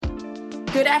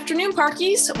Good afternoon,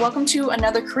 Parkies. Welcome to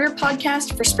another career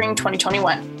podcast for spring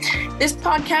 2021. This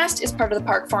podcast is part of the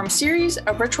Park Forum series,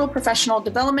 a virtual professional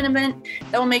development event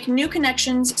that will make new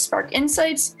connections, spark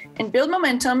insights, and build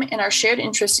momentum in our shared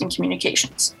interest in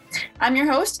communications. I'm your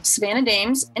host, Savannah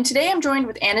Dames, and today I'm joined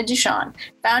with Anna Duchan,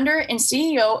 founder and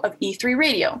CEO of E3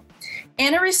 Radio.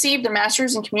 Anna received a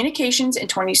master's in communications in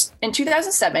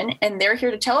 2007, and they're here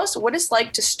to tell us what it's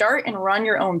like to start and run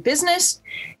your own business,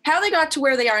 how they got to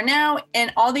where they are now,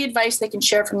 and all the advice they can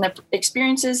share from their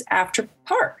experiences after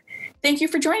Park. Thank you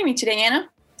for joining me today, Anna.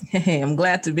 Hey, I'm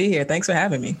glad to be here. Thanks for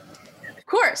having me. Of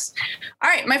course. All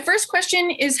right. My first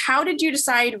question is, how did you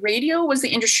decide radio was the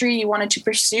industry you wanted to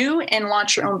pursue and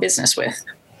launch your own business with?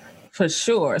 For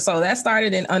sure. So that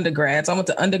started in undergrad. So I went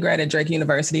to undergrad at Drake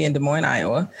University in Des Moines,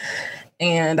 Iowa.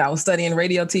 And I was studying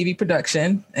radio, TV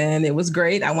production, and it was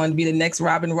great. I wanted to be the next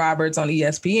Robin Roberts on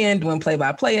ESPN, doing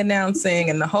play-by-play announcing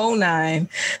and the whole nine.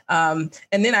 And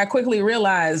then I quickly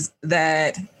realized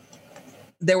that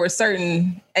there were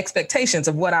certain expectations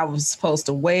of what I was supposed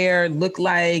to wear, look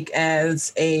like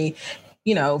as a,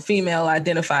 female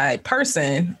identified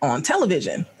person on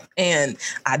television. And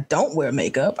I don't wear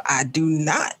makeup. I do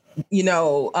not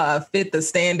fit the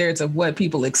standards of what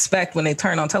people expect when they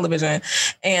turn on television.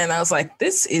 And I was like,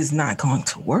 this is not going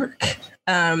to work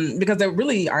because there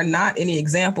really are not any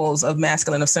examples of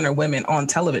masculine of center women on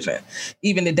television.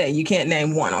 Even today, you can't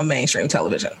name one on mainstream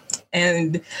television.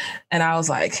 And I was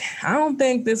like, I don't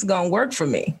think this is going to work for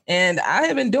me. And I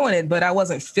had been doing it, but I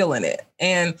wasn't feeling it.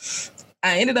 And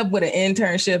I ended up with an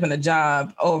internship and a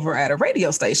job over at a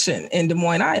radio station in Des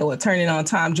Moines, Iowa, turning on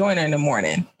Tom Joyner in the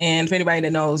morning. And for anybody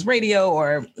that knows radio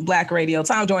or Black radio,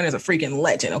 Tom Joyner is a freaking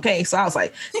legend. Okay. So I was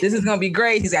like, this is going to be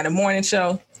great. He's got a morning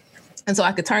show. And so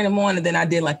I could turn them on, and then I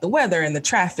did like the weather and the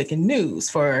traffic and news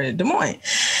for Des Moines.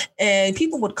 And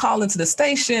people would call into the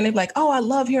station. They'd be like, oh, I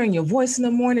love hearing your voice in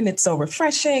the morning. It's so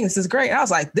refreshing. This is great. And I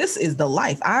was like, this is the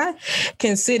life. I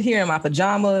can sit here in my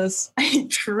pajamas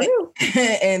True.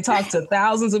 and talk to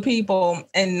thousands of people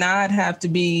and not have to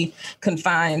be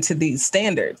confined to these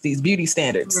standards, these beauty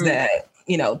standards that,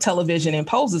 television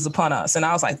imposes upon us. And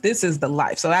I was like, this is the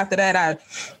life. So after that,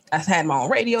 I had my own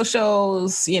radio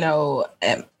shows,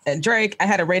 at Drake. I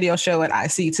had a radio show at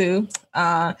IC too.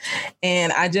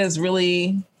 And I just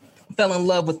really fell in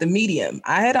love with the medium.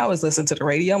 I had always listened to the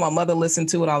radio. My mother listened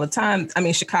to it all the time. I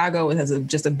mean, Chicago has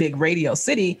just a big radio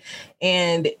city.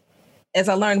 And as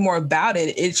I learned more about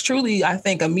it, it's truly, I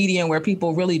think, a medium where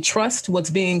people really trust what's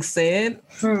being said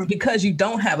because you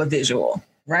don't have a visual,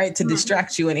 right, to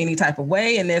distract you in any type of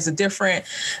way. And there's a different,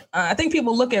 I think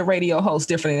people look at radio hosts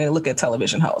differently than they look at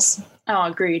television hosts. Oh,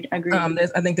 agreed. I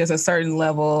think there's a certain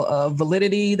level of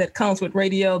validity that comes with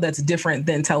radio that's different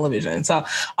than television. So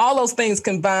all those things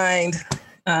combined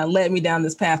led me down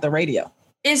this path of radio.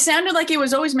 It sounded like it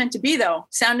was always meant to be, though.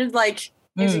 Sounded like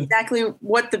it was exactly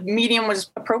what the medium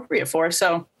was appropriate for.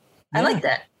 So I like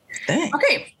that. Thanks.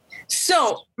 Okay.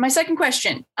 So my second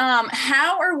question,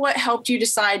 how or what helped you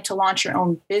decide to launch your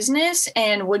own business,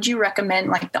 and would you recommend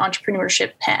like the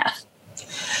entrepreneurship path?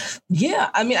 Yeah,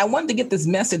 I mean, I wanted to get this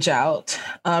message out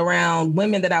around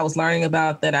women that I was learning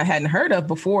about that I hadn't heard of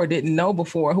before, didn't know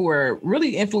before, who were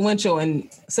really influential in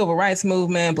civil rights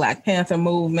movement, Black Panther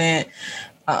movement,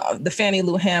 the Fannie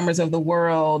Lou Hammers of the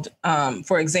world,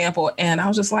 for example. And I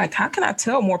was just like, how can I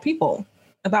tell more people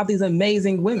about these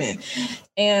amazing women?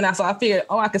 And so I figured,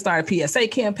 I could start a PSA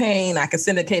campaign. I could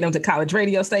syndicate them to college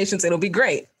radio stations. It'll be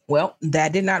great. Well,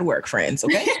 that did not work, friends.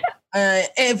 Okay.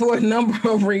 And for a number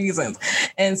of reasons.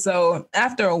 And so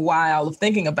after a while of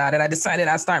thinking about it, I decided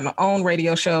I'd start my own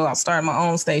radio show. I'll start my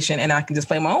own station, and I can just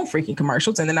play my own freaking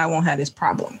commercials, and then I won't have this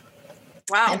problem.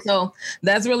 Wow. And so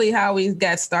that's really how we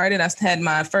got started. I had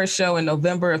my first show in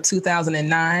November of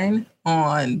 2009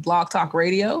 on Blog Talk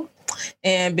Radio,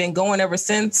 and been going ever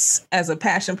since as a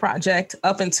passion project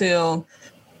up until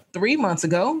 3 months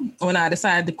ago when I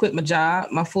decided to quit my job,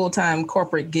 my full-time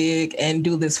corporate gig, and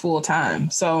do this full time.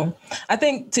 So I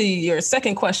think to your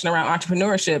second question around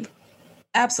entrepreneurship,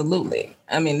 absolutely.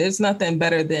 I mean, there's nothing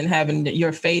better than having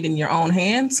your fate in your own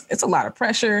hands. It's a lot of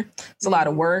pressure. It's a lot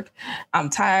of work. I'm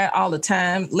tired all the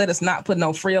time. Let us not put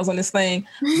no frills on this thing.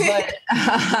 But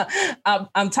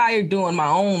I'm tired doing my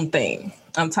own thing.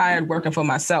 I'm tired working for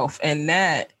myself. And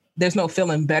that there's no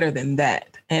feeling better than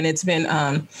that. And it's been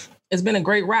a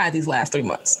great ride these last 3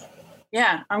 months.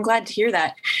 Yeah, I'm glad to hear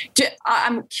that.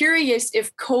 I'm curious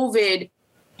if COVID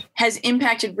has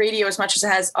impacted radio as much as it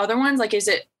has other ones. Like, is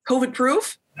it COVID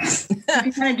proof? You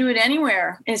can kind of do it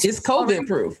anywhere. It's COVID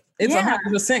proof. It's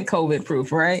 100% COVID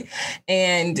proof, right?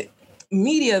 And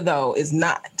media, though, is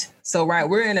not. So, right,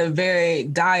 we're in a very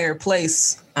dire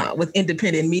place with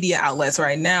independent media outlets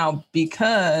right now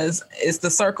because it's the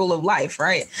circle of life,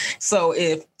 right? So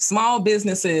if small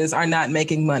businesses are not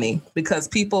making money because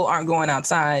people aren't going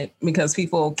outside, because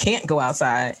people can't go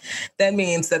outside, that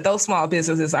means that those small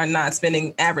businesses are not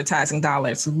spending advertising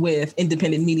dollars with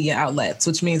independent media outlets,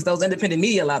 which means those independent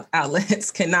media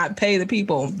outlets cannot pay the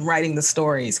people writing the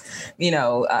stories,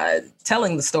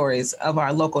 telling the stories of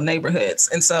our local neighborhoods.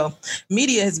 And so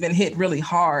media has been hit really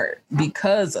hard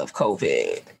because of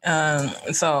COVID.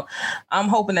 And so I'm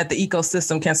hoping that the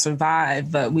ecosystem can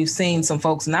survive, but we've seen some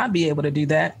folks not be able to do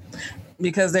that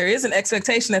because there is an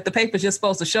expectation that the paper's just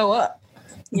supposed to show up.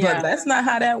 Yeah. But that's not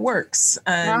how that works.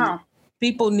 And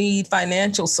people need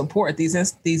financial support.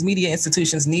 These media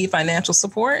institutions need financial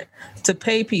support to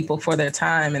pay people for their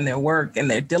time and their work and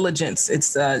their diligence.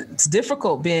 It's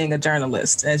difficult being a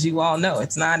journalist, as you all know.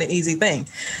 It's not an easy thing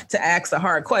to ask the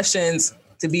hard questions,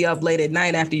 to be up late at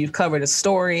night after you've covered a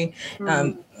story.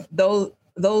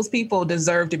 Those people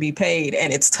deserve to be paid,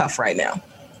 and it's tough right now.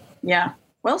 Yeah,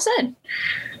 well said.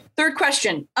 Third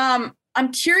question.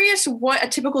 I'm curious what a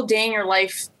typical day in your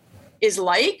life is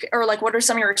like, or like what are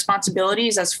some of your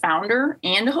responsibilities as founder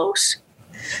and host?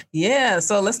 Yeah,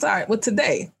 so let's start with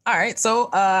today. All right, so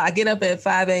I get up at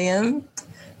 5 a.m.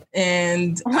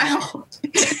 and wow.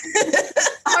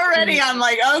 Already I'm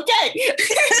like, okay.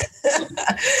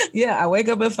 Yeah, I wake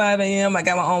up at 5 a.m. I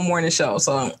got my own morning show.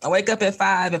 So I wake up at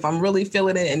 5. If I'm really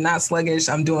feeling it and not sluggish,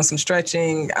 I'm doing some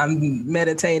stretching. I'm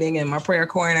meditating in my prayer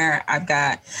corner.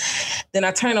 Then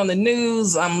I turn on the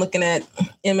news. I'm looking at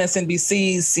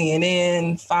MSNBC,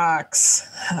 CNN, Fox,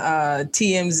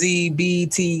 TMZ,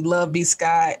 BET, Love B.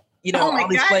 Scott, all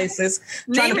these places.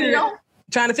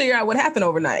 Trying to figure out what happened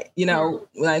overnight,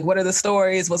 like what are the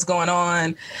stories, what's going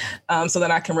on, so that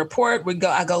I can report.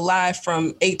 I go live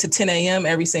from 8 to 10 a.m.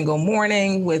 every single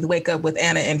morning with Wake Up with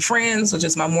Anna and Friends, which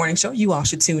is my morning show. You all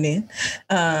should tune in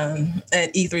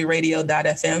at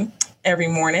e3radio.fm every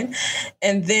morning.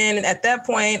 And then at that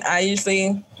point, I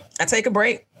take a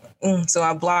break. So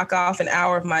I block off an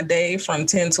hour of my day from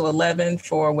 10 to 11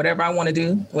 for whatever I want to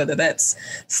do, whether that's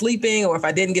sleeping or if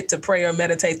I didn't get to pray or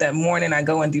meditate that morning, I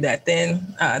go and do that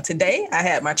then. Today, I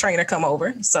had my trainer come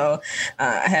over. So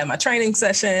I had my training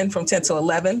session from 10 to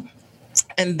 11.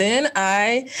 And then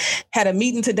I had a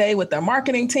meeting today with the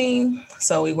marketing team.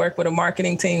 So we work with a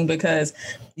marketing team because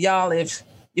y'all, if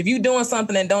you're doing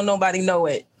something and don't nobody know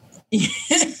it,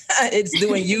 it's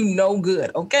doing you no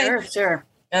good. Okay. Sure.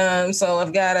 So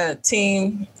I've got a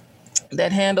team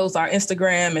that handles our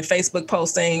Instagram and Facebook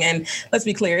posting. And let's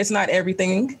be clear, it's not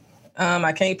everything.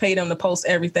 I can't pay them to post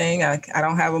everything. I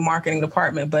don't have a marketing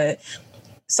department, but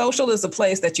social is a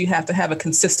place that you have to have a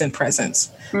consistent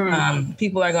presence.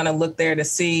 People are going to look there to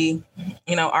see,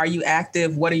 are you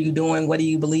active? What are you doing? What do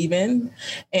you believe in?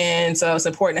 And so it's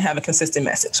important to have a consistent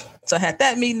message. So I had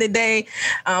that meeting today.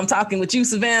 I'm talking with you,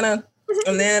 Savannah.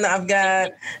 And then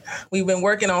we've been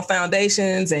working on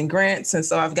foundations and grants. And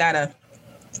so I've got an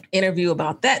interview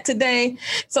about that today.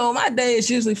 So my day is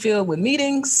usually filled with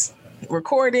meetings,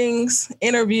 recordings,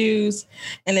 interviews.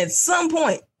 And at some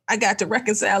point, I got to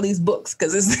reconcile these books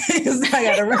because I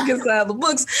got to reconcile the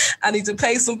books. I need to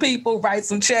pay some people, write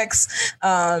some checks.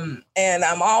 And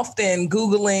I'm often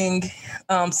Googling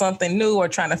something new or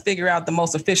trying to figure out the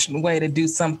most efficient way to do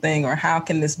something or how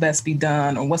can this best be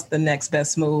done or what's the next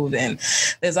best move. And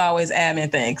there's always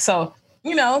admin things. So,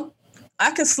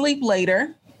 I can sleep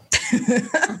later.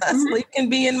 Sleep can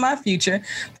be in my future.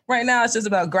 Right now, it's just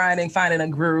about grinding, finding a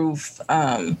groove.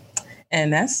 And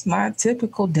that's my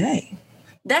typical day.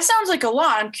 That sounds like a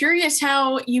lot. I'm curious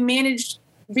how you managed,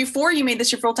 before you made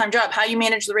this your full-time job, how you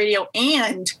managed the radio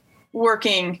and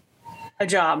working a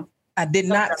job. I did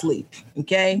not sleep.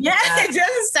 Okay. Yeah, it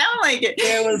doesn't sound like it.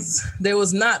 There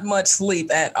was not much sleep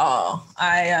at all.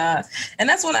 And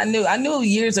that's when I knew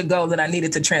years ago that I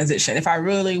needed to transition. If I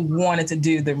really wanted to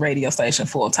do the radio station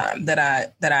full time, that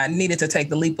I needed to take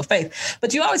the leap of faith.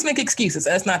 But you always make excuses.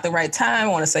 That's not the right time.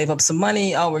 I want to save up some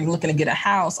money. Oh, we're looking to get a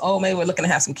house. Oh, maybe we're looking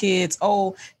to have some kids.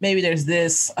 Oh, maybe there's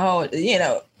this. Oh,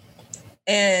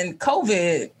 and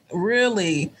COVID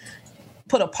really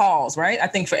put a pause, right? I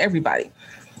think for everybody.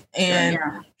 And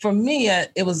for me,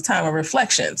 it was a time of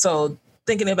reflection. So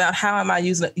thinking about how am I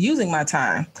using my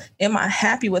time? Am I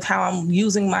happy with how I'm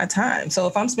using my time? So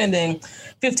if I'm spending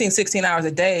 15, 16 hours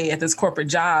a day at this corporate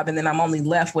job, and then I'm only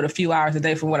left with a few hours a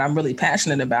day for what I'm really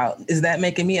passionate about, is that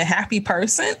making me a happy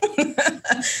person?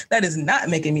 That is not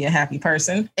making me a happy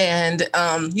person. And,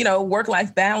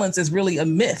 work-life balance is really a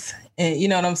myth. And you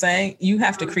know what I'm saying? You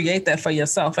have to create that for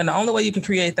yourself. And the only way you can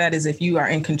create that is if you are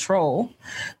in control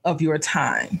of your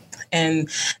time. And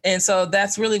so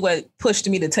that's really what pushed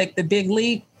me to take the big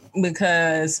leap.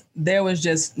 because there was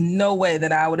just no way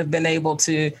that I would have been able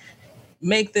to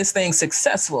make this thing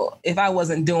successful if I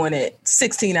wasn't doing it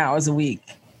 16 hours a week.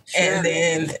 Sure. And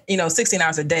then, 16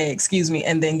 hours a day,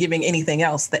 and then giving anything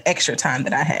else the extra time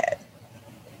that I had.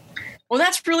 Well,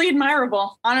 that's really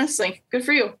admirable. Honestly, good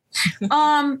for you.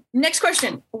 Next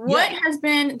question. What has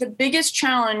been the biggest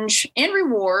challenge and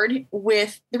reward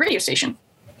with the radio station?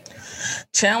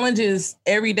 Challenge is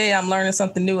every day I'm learning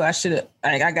something new I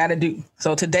got to do.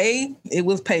 So today it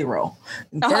was payroll.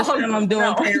 First time I'm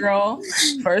doing payroll.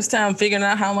 First time figuring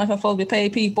out how much I'm supposed to pay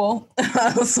people.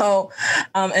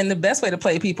 And the best way to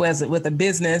pay people is with a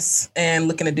business and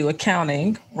looking to do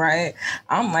accounting, right?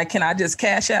 I'm like, can I just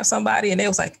cash app somebody? And they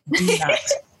was like,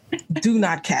 do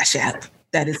not cash app.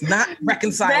 That is not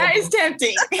reconcilable. That is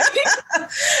tempting.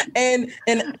 and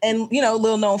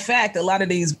little known fact, a lot of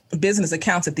these business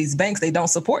accounts at these banks, they don't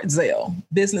support Zelle.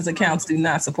 Business accounts do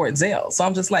not support Zelle. So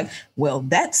I'm just like, well,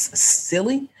 that's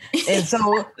silly. And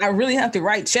so I really have to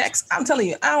write checks. I'm telling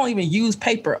you, I don't even use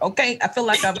paper. Okay. I feel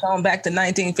like I've gone back to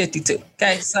 1952.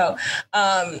 Okay. So,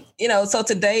 so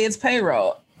today is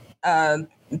payroll.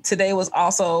 Today was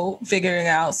also figuring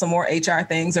out some more HR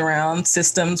things around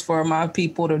systems for my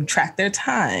people to track their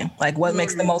time, like what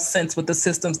makes the most sense with the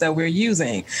systems that we're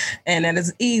using. And that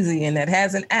is easy and that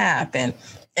has an app and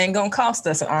gonna cost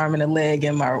us an arm and a leg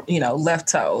and my, left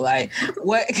toe. Like,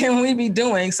 what can we be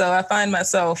doing? So I find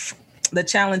myself, the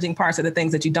challenging parts are the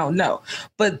things that you don't know.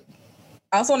 But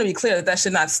I also want to be clear that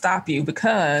should not stop you,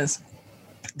 because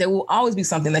there will always be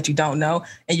something that you don't know,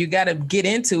 and you got to get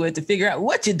into it to figure out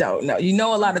what you don't know. You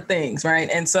know a lot of things, right?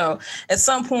 And so at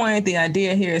some point, the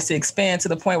idea here is to expand to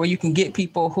the point where you can get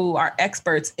people who are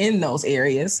experts in those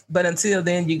areas. But until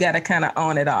then, you got to kind of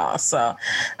own it all. So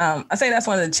I say that's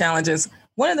one of the challenges.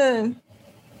 One of the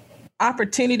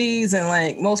opportunities and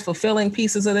like most fulfilling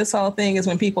pieces of this whole thing is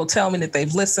when people tell me that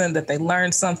they've listened, that they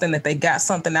learned something, that they got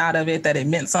something out of it, that it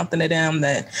meant something to them,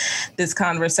 that this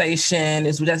conversation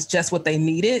is just what they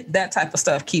needed. That type of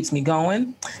stuff keeps me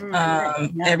going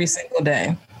every single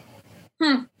day.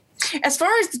 As far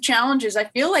as the challenges, I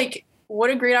feel like what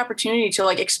a great opportunity to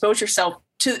like expose yourself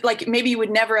to, like, maybe you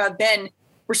would never have been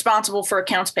responsible for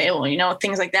accounts payable,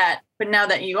 things like that. But now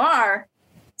that you are,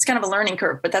 it's kind of a learning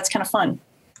curve, but that's kind of fun.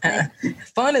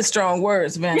 Fun is strong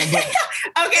words, man. Okay,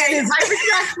 I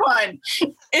retract fun.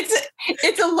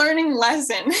 It's a learning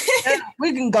lesson.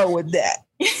 We can go with that.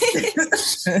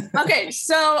 Okay,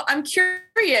 so I'm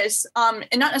curious, and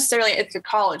not necessarily at the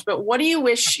college, but what do you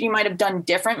wish you might have done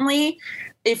differently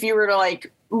if you were to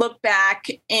like look back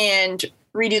and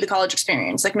redo the college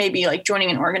experience? Like maybe like joining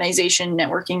an organization,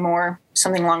 networking more,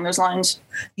 something along those lines.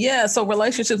 Yeah, so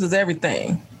relationships is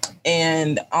everything.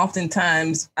 And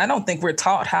oftentimes, I don't think we're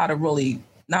taught how to really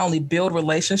not only build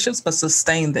relationships, but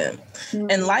sustain them.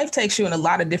 And life takes you in a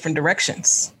lot of different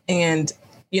directions. And,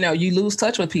 you lose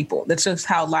touch with people. That's just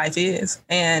how life is.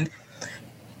 And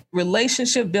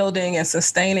relationship building and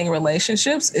sustaining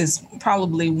relationships is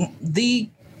probably the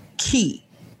key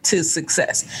to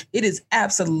success. It is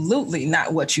absolutely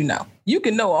not what you know. You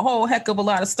can know a whole heck of a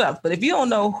lot of stuff, but if you don't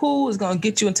know who is going to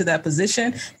get you into that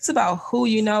position, it's about who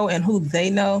you know and who they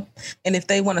know, and if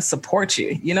they want to support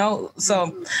you,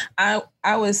 So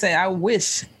I would say I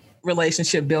wish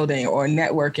relationship building or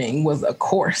networking was a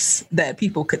course that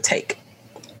people could take,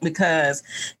 because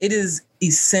it is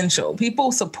essential.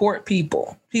 People support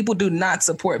people. People do not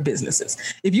support businesses.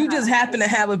 If you just happen to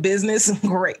have a business,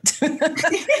 great.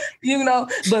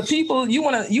 But people,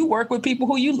 you work with people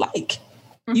who you like.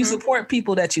 You support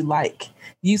people that you like.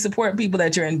 You support people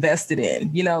that you're invested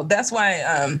in. That's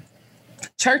why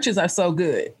churches are so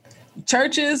good.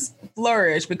 Churches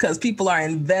flourish because people are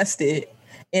invested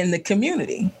in the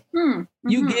community.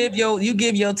 You give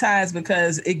your tithes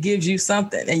because it gives you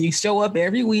something, and you show up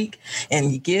every week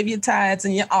and you give your tithes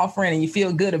and your offering and you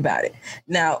feel good about it.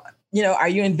 Now, are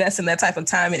you investing that type of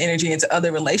time and energy into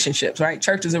other relationships, right?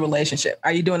 Church is a relationship.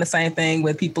 Are you doing the same thing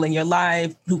with people in your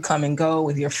life who come and go,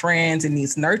 with your friends, and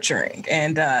needs nurturing?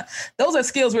 And those are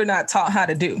skills we're not taught how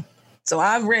to do. So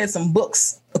I've read some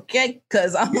books, okay?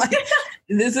 Because I'm like,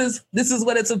 this is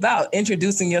what it's about,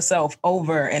 introducing yourself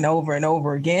over and over and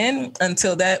over again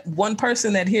until that one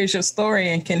person that hears your story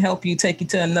and can help you take you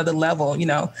to another level,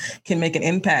 can make an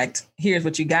impact, hears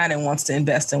what you got and wants to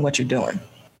invest in what you're doing.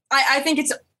 I think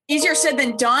it's easier said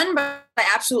than done, but I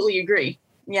absolutely agree.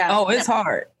 Yeah. Oh, it's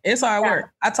hard. It's hard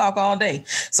work. I talk all day.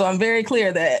 So I'm very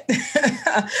clear that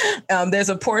there's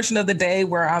a portion of the day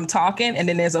where I'm talking, and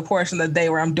then there's a portion of the day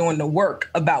where I'm doing the work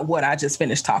about what I just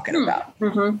finished talking about.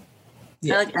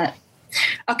 Yeah. I like that.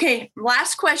 Okay,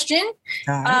 last question.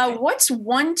 What's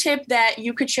one tip that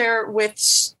you could share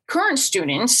with current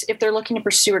students if they're looking to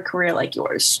pursue a career like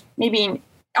yours? Maybe in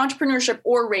entrepreneurship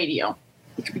or radio.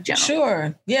 It could be general.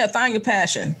 Sure. Yeah, find your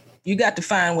passion. You got to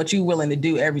find what you're willing to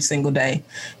do every single day.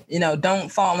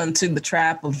 Don't fall into the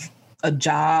trap of a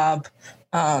job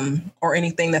or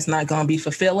anything that's not going to be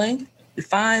fulfilling.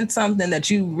 Find something that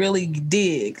you really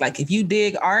dig. Like if you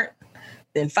dig art,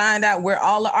 then find out where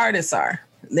all the artists are.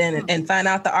 And find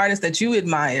out the artists that you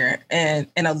admire and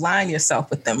align yourself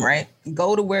with them, right?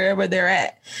 Go to wherever they're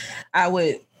at. I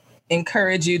would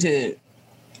encourage you to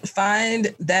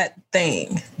find that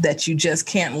thing that you just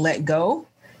can't let go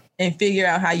and figure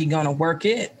out how you're going to work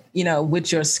it,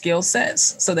 with your skill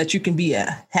sets so that you can be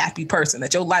a happy person,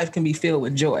 that your life can be filled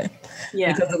with joy.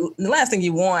 Yeah. Because the last thing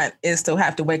you want is to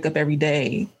have to wake up every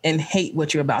day and hate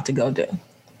what you're about to go do.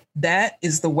 That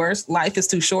is the worst. Life is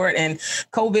too short. And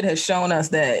COVID has shown us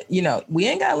that, we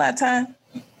ain't got a lot of time.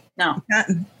 No.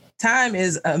 Time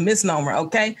is a misnomer.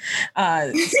 Okay.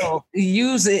 So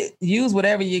use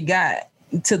whatever you got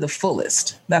to the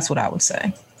fullest. That's what I would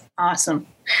say. Awesome.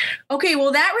 Okay.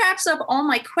 Well, that wraps up all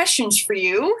my questions for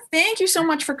you. Thank you so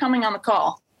much for coming on the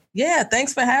call. Yeah.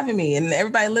 Thanks for having me. And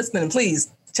everybody listening,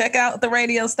 please check out the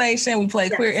radio station. We play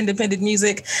queer independent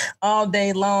music all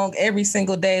day long, every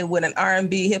single day with an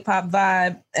R&B hip hop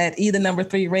vibe at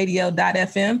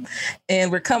either3radio.fm.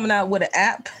 And we're coming out with an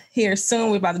app here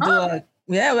soon. We're about to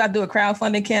do a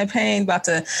crowdfunding campaign, about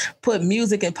to put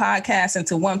music and podcasts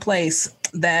into one place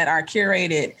that are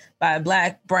curated by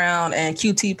Black, Brown, and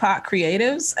QT Pop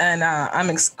creatives. And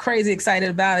I'm crazy excited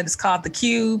about it. It's called The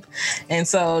Cube. And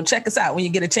so check us out when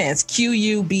you get a chance.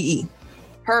 QUBE.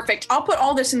 Perfect. I'll put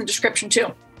all this in the description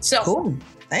too. So cool.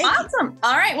 Thank you. Awesome.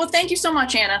 All right. Well, thank you so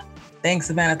much, Anna. Thanks,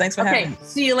 Savannah. Thanks for having me.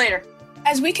 See you later.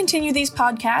 As we continue these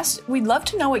podcasts, we'd love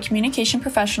to know what communication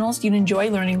professionals you'd enjoy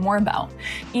learning more about.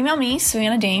 Email me,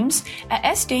 Savannah Dames, at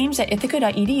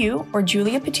sdames@ithaca.edu, or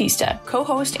Julia Batista,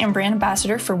 co-host and brand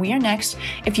ambassador for We Are Next,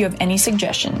 if you have any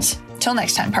suggestions. Till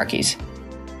next time, Parkies.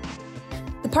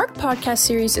 The Park Podcast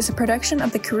Series is a production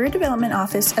of the Career Development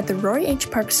Office at the Roy H.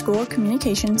 Park School of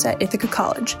Communications at Ithaca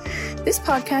College. This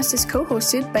podcast is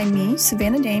co-hosted by me,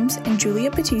 Savannah Dames, and Julia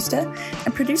Batista,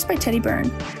 and produced by Teddy Byrne.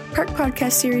 Park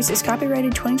Podcast Series is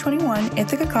copyrighted 2021,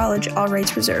 Ithaca College, all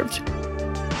rights reserved.